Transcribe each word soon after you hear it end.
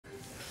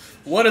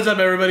What is up,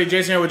 everybody?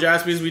 Jason here with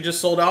Jaspys. We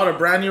just sold out a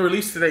brand new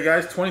release today,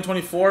 guys.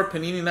 2024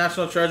 Panini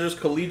National Treasures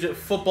Collegiate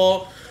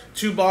Football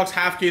 2-box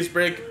half case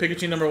break.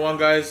 Pikachu number 1,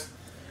 guys.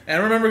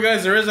 And remember,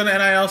 guys, there is an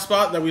NIL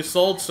spot that we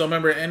sold. So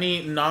remember,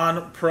 any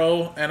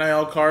non-pro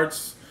NIL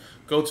cards,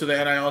 go to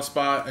the NIL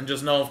spot and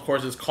just know, of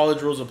course, it's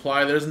college rules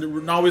apply. There's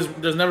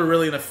never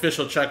really an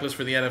official checklist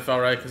for the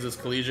NFL, right? Because it's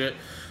collegiate.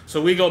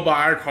 So we go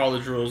by our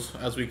college rules,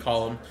 as we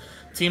call them.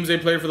 Teams they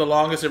played for the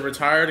longest if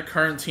retired.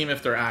 Current team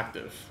if they're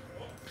active.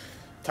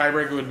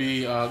 Tiebreaker would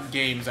be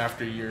games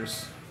after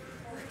years.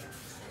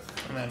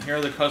 And then here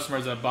are the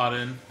customers that bought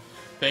in.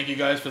 Thank you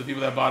guys for the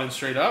people that bought in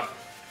straight up.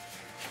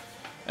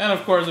 And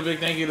of course, a big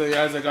thank you to the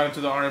guys that got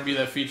into the R&B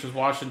that features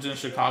Washington,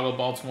 Chicago,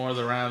 Baltimore,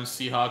 the Rams,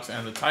 Seahawks,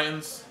 and the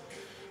Titans.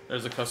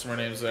 There's the customer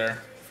names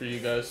there for you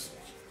guys.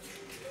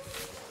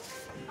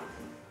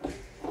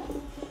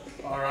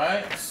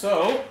 Alright,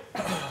 so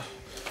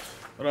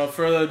without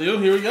further ado,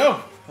 here we go.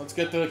 Let's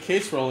get the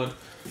case rolling.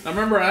 Now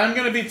remember, I'm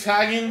going to be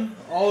tagging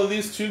all of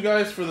these two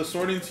guys for the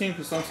sorting team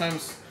because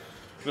sometimes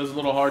it is a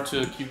little hard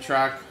to keep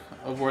track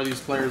of where these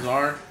players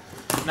are.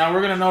 Now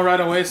we're going to know right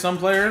away some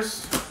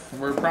players.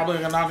 We're probably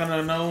not going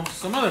to know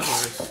some other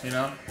players, you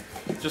know.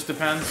 It just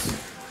depends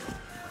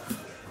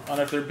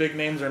on if they're big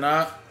names or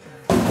not.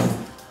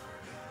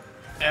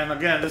 And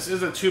again, this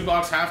is a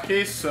 2-box half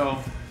case, so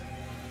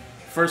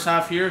first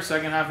half here,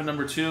 second half in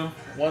number 2.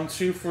 1,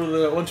 2 for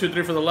the 1, 2,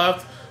 3 for the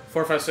left,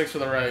 4, 5, 6 for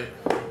the right.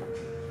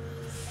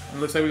 It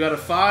looks like we got a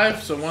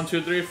 5, so 1,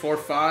 2, 3, 4,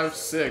 5,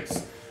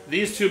 6.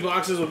 These 2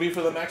 boxes will be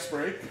for the next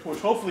break, which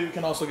hopefully we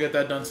can also get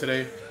that done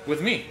today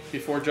with me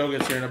before Joe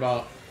gets here in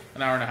about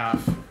an hour and a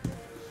half.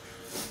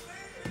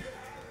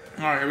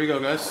 Alright, here we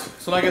go, guys.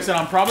 So like I said,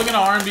 I'm probably going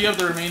to R&B up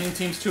the remaining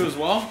teams too as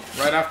well,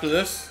 right after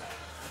this.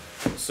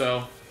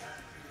 So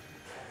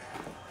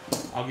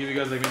I'll give you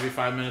guys like maybe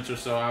 5 minutes or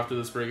so after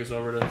this break is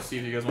over to see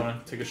if you guys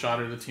want to take a shot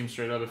at the team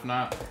straight up. If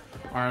not,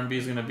 R&B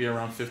is going to be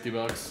around 50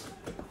 bucks.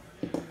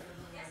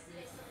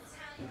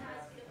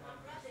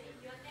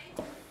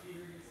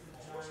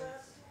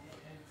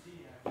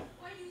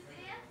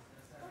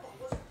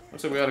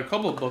 Looks like we got a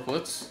couple of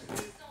booklets.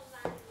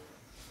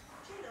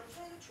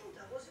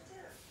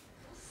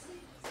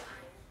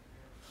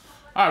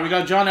 Alright, we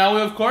got John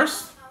Elway, of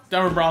course.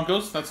 Denver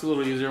Broncos. That's a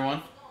little easier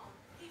one.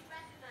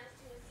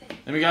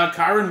 Then we got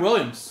Kyron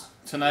Williams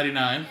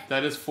 /99.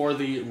 That is for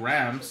the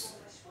Rams.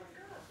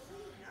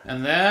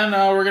 And then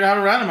we're going to have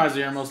a randomizer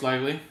here, most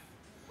likely.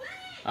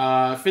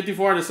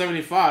 54 out of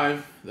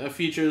 75. That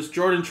features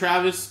Jordan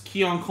Travis,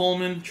 Keon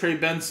Coleman, Trey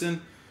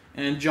Benson,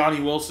 and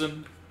Johnny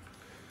Wilson.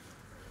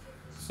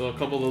 So a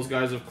couple of those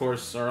guys, of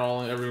course, are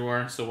all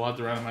everywhere. So we'll have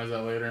to randomize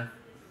that later.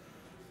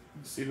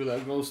 Let's see who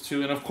that goes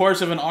to. And of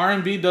course, if an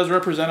R&B does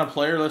represent a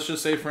player, let's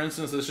just say, for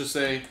instance, let's just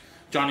say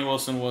Johnny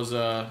Wilson was,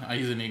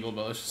 he's an Eagle,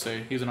 but let's just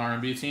say he's an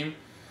R&B team,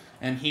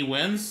 and he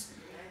wins,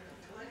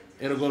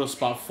 it'll go to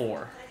spot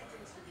 4,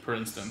 for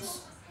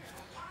instance.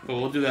 But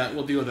we'll do that.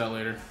 We'll deal with that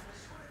later.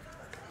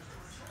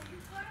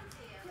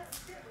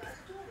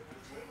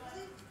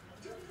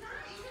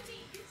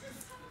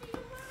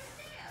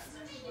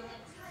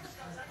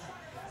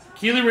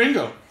 Keely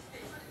Ringo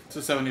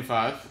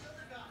 /75.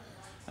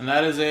 And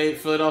that is a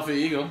Philadelphia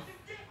Eagle.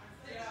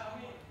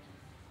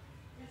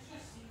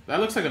 That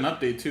looks like an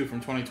update, too,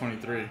 from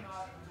 2023.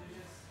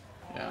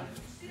 Yeah.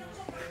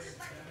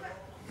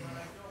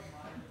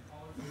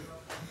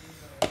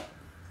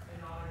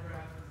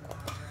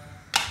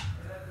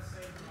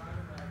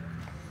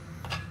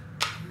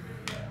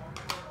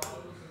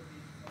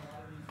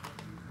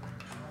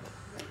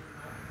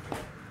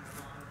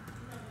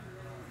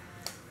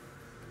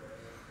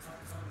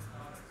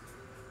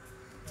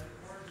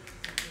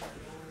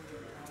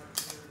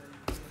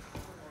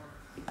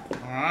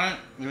 Alright,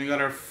 then we got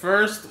our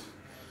first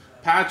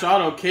patch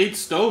auto, Kate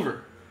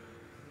Stover.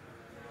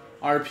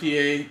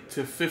 RPA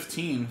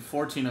 /15,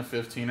 14 of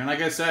 15. And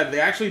like I said, they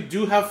actually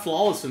do have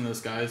flawless in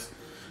this, guys.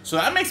 So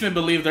that makes me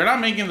believe they're not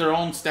making their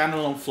own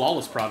standalone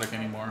flawless product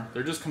anymore.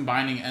 They're just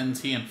combining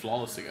NT and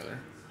flawless together.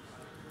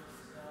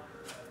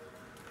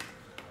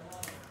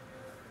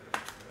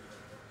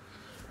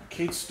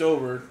 Kate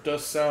Stover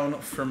does sound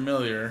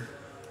familiar.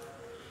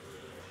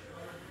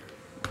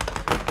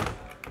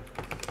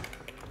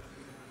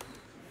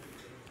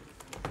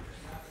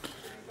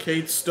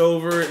 Kate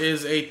Stover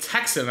is a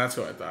Texan. That's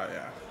what I thought,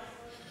 yeah.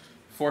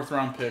 4th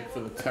round pick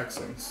for the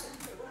Texans.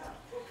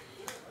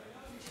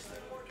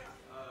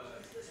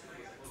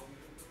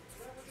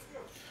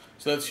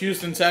 So that's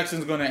Houston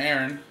Texans going to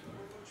Aaron.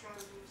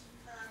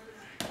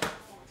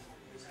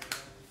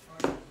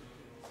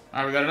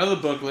 Alright, we got another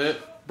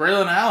booklet.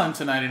 Braylon Allen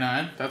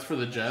 /99. That's for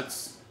the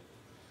Jets.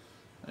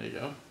 There you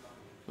go.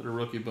 Little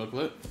rookie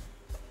booklet.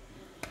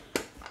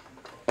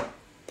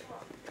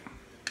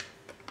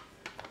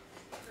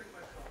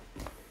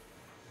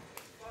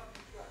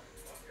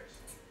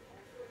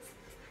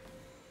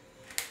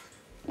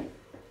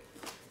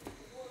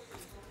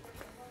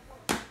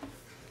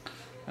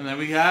 And then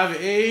we have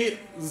a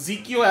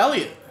Ezekiel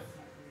Elliott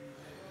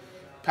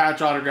patch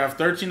autograph,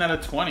 13 out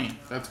of 20.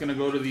 That's going to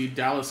go to the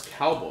Dallas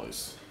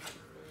Cowboys.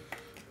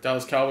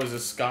 Dallas Cowboys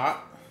is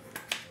Scott.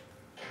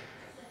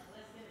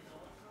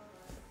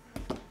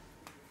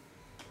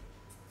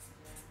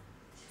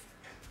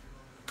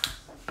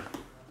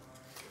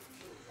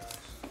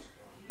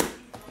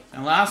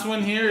 And last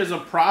one here is a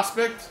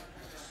prospect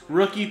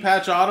rookie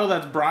patch auto.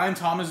 That's Brian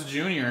Thomas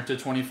Jr. to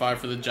 25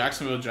 for the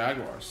Jacksonville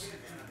Jaguars.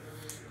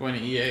 Going to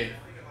EA.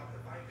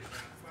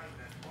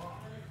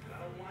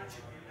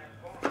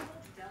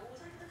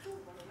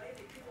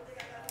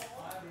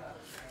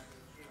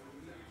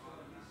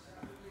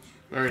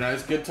 Very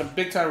nice. Good,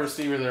 big time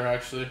receiver there,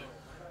 actually.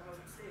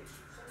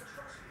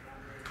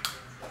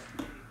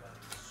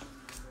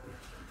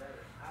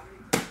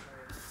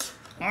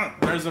 All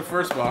right, there's the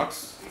first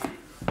box.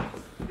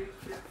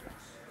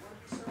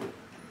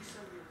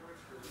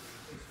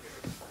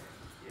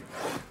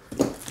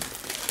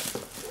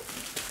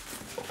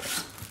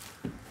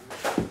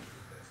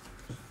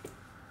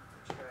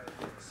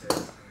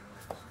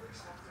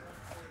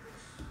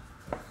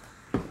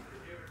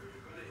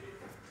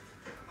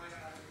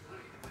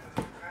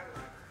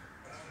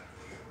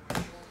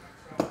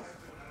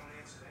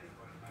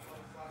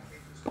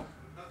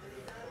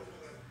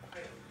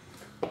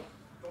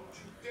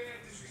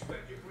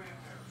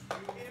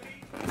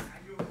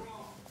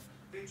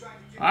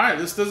 Alright,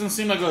 this doesn't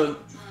seem like a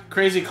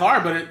crazy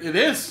card, but it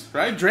is,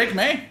 right? Drake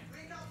May.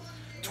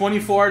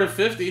 24 out of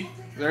 50.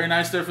 Very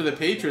nice there for the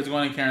Patriots,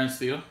 going to Karen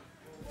Steele.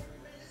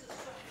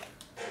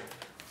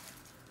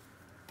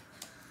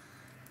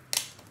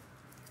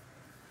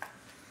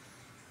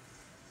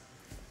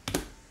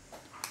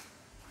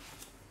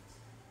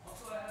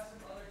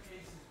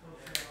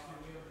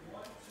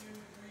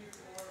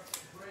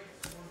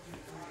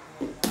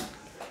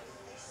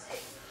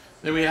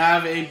 Then we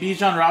have a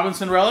Bijan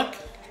Robinson relic.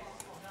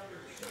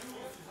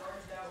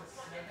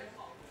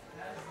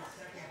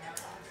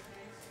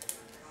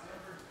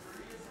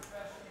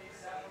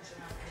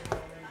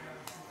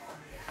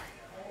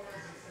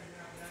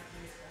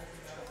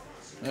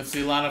 Let's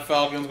see, Atlanta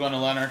Falcons going to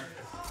Leonard.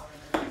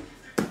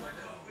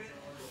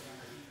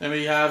 Then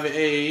we have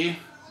a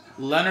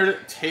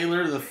Leonard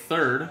Taylor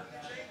III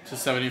to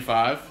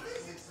 75.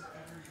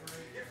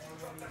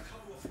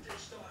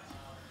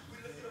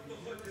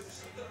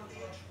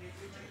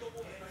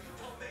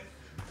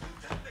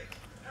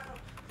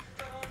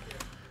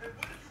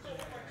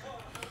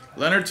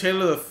 Leonard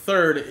Taylor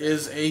III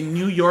is a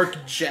New York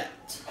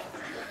Jet.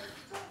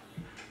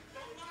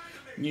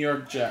 New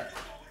York Jet.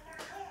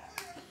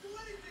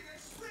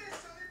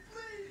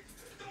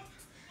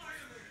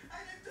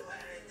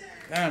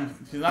 Damn,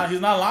 he's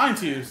not lying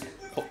to you. He's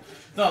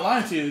not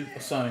lying to you,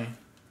 Sonny.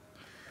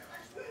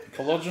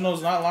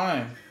 Collegiate's not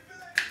lying.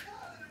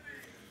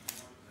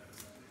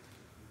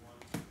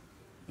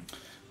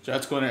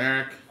 Jets going to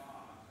Eric.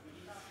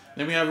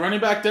 Then we have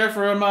running back there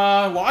from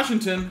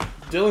Washington,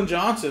 Dylan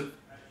Johnson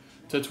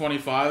to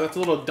 25. That's a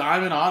little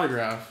diamond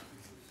autograph.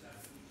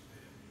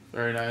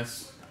 Very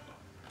nice.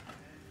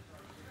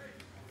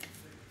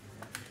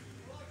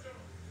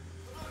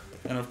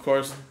 And of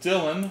course,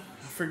 Dylan.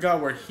 I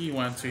forgot where he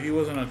went to. He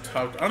wasn't a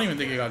top. I don't even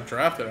think he got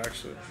drafted,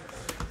 actually.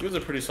 He was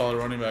a pretty solid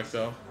running back,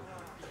 though,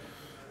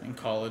 in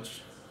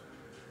college.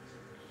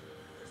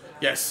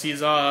 Yes,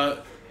 he's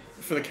for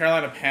the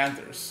Carolina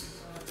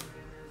Panthers.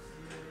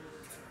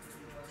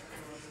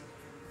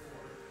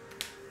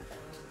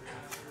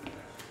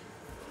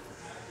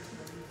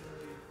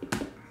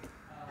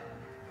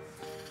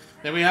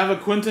 Then we have a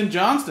Quentin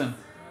Johnston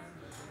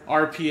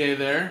RPA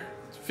there.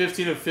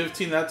 15 of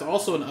 15. That's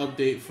also an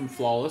update from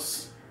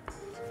Flawless.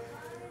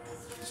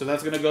 So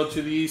that's going to go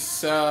to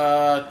these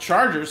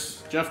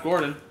Chargers, Jeff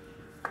Gordon.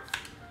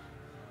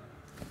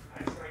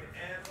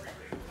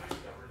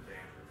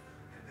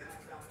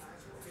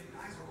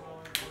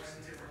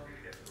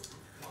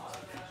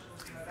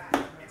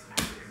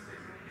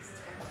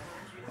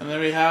 And then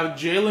we have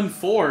Jalen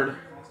Ford,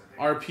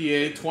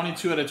 RPA,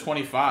 22 out of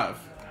 25.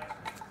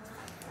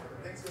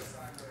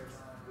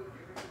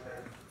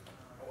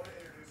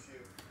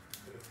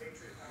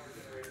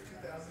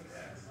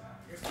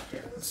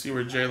 Let's see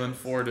where Jalen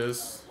Ford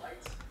is.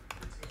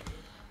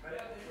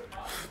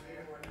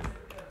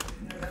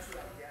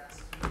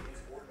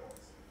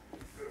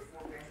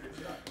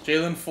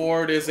 Jalen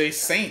Ford is a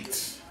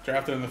Saint,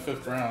 drafted in the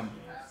 5th round.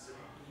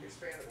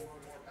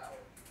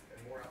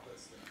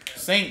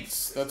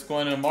 Saints, that's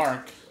going to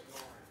Mark.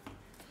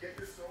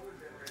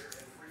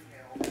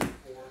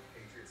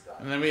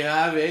 And then we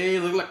have a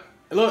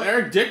little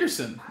Eric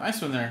Dickerson.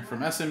 Nice one there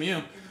from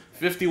SMU.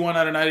 51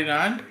 out of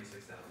 99.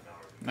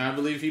 And I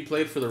believe he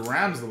played for the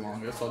Rams the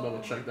longest. I'll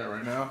double check that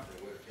right now.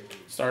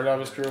 Started off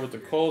his career with the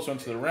Colts,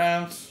 went to the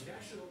Rams.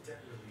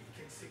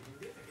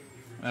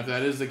 And if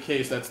that is the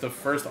case, that's the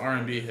first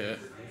R&B hit.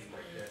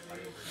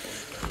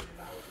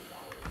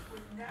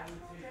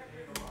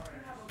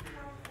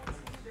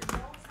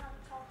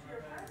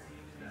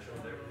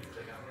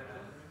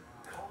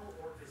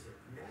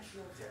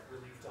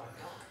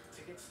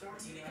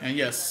 And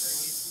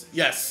yes,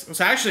 it's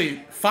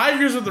actually 5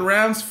 years with the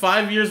Rams,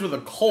 5 years with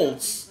the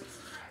Colts,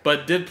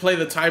 but did play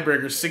the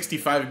tiebreaker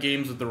 65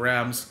 games with the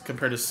Rams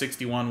compared to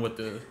 61 with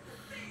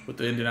with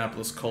the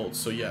Indianapolis Colts.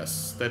 So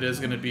yes, that is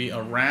going to be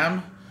a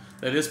Ram.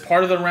 That is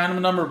part of the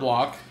random number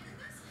block.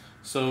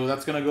 So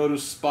that's going to go to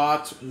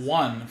spot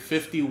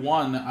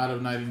 151 out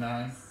of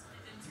 99,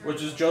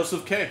 which is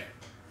Joseph K.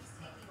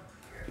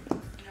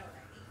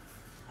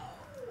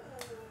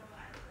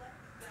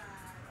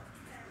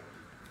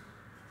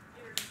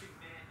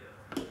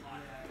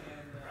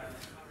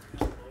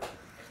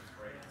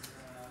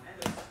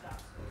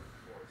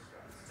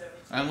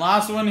 And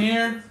last one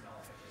here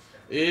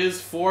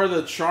is for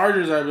the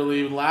Chargers, I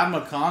believe, Ladd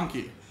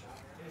McConkey.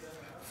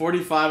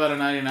 45 out of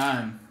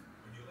 99.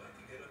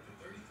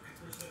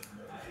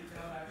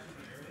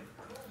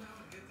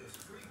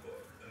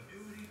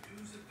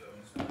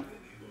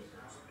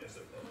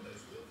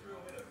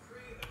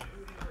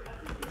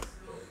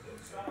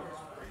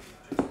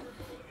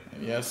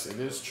 And yes, it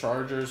is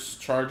Chargers.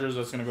 Chargers,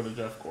 that's going to go to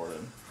Jeff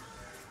Gordon.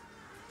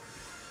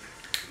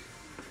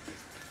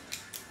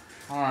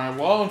 Alright,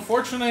 well,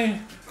 unfortunately,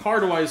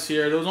 card-wise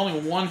here, there was only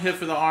one hit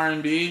for the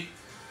R&B.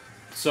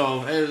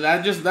 So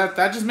that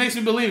just makes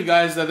me believe,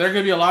 guys, that there are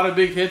going to be a lot of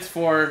big hits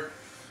for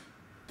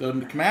the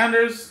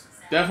Commanders,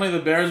 definitely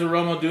the Bears with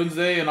Romo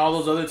Doomsday, and all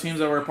those other teams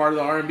that were part of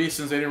the R&B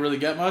since they didn't really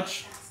get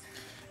much.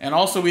 And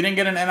also, we didn't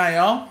get an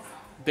NIL.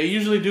 They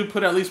usually do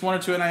put at least 1 or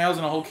 2 NILs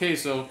in a whole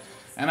case, so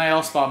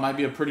NIL spot might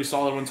be a pretty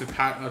solid one to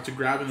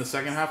grab in the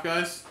second half,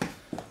 guys.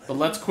 But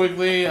let's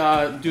quickly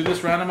do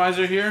this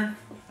randomizer here,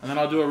 and then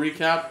I'll do a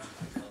recap.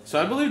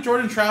 So I believe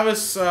Jordan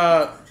Travis,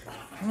 I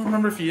don't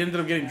remember if he ended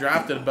up getting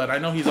drafted, but I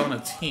know he's on a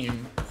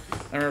team.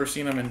 I remember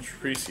seeing him in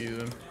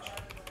preseason.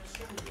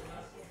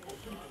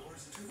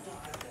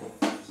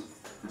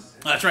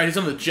 That's right, he's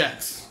on the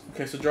Jets.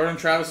 Okay, so Jordan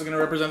Travis is going to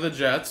represent the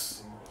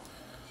Jets.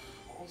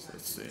 So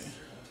let's see.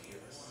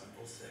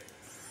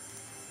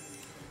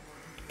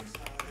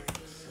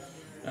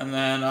 And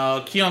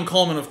then Keon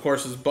Coleman, of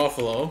course, is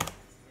Buffalo.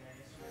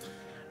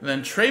 And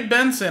then Trey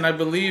Benson, I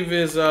believe,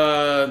 is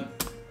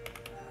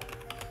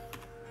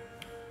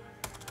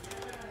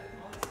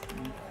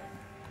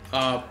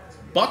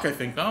Buck, I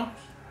think, no?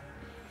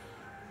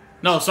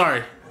 No,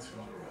 sorry.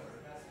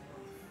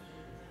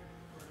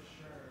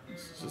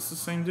 Is this the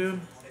same dude?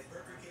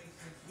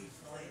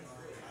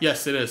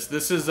 Yes, it is.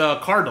 This is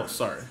Cardinals,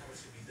 sorry.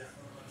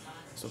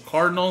 So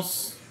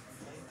Cardinals.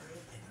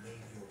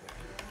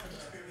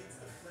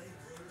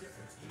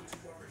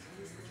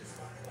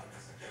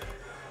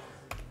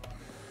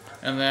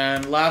 And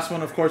then last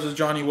one, of course, is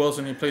Johnny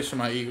Wilson. He plays for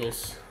my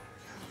Eagles.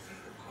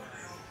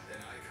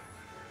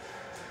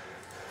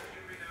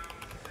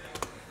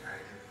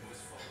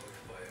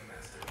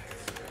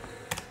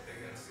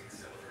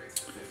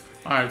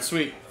 Alright,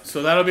 sweet.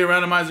 So that'll be a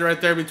randomizer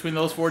right there between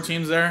those 4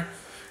 teams there.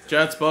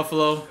 Jets,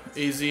 Buffalo,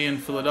 AZ,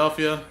 and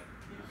Philadelphia.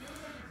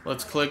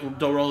 Let's click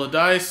roll the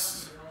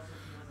dice.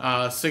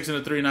 6 and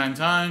a 3, 9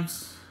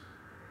 times.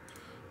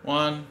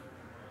 1,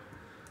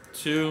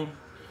 2,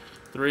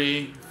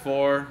 3,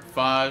 4,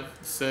 5,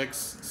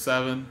 6,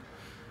 7,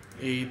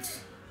 8,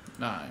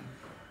 9.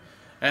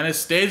 And it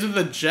stays with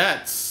the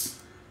Jets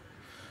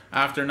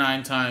after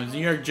 9 times.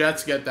 New York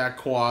Jets get that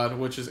quad,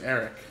 which is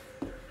Eric.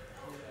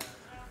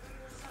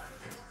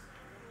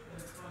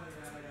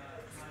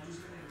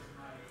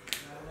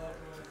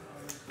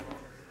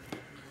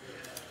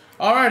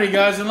 Alrighty,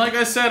 guys, and like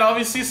I said,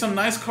 obviously some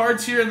nice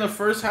cards here in the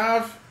first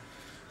half.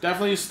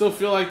 Definitely still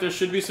feel like there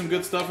should be some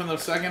good stuff in the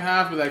second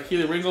half with that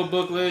Keely Ringo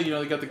booklet. You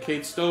know, they got the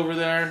Kate Stover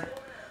there.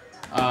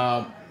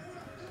 Braylon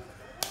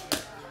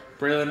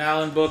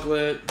Allen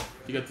booklet.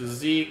 You got the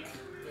Zeke.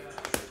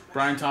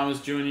 Brian Thomas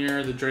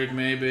Jr., the Drake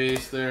May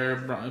base there.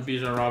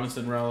 Bijan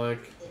Robinson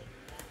relic.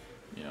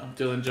 You know,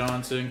 Dylan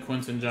Johnson,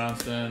 Quinton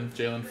Johnston,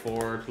 Jalen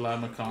Ford,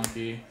 Ladd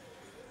McConkey.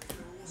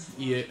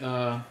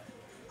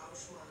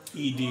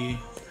 ED.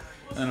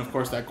 And of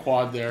course that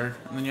quad there.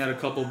 And then you had a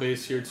couple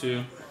base here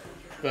too.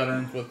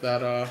 Veterans with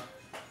that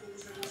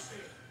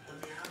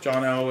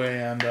John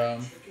Elway and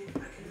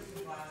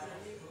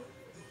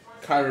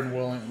Kyron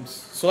Williams.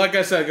 So like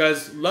I said,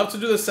 guys, love to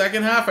do the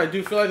second half. I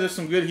do feel like there's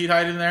some good heat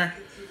hiding there.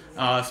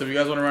 So if you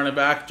guys want to run it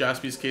back,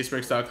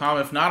 jaspyscasebreaks.com.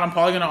 If not, I'm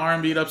probably going to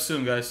R&B it up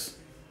soon, guys.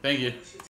 Thank you.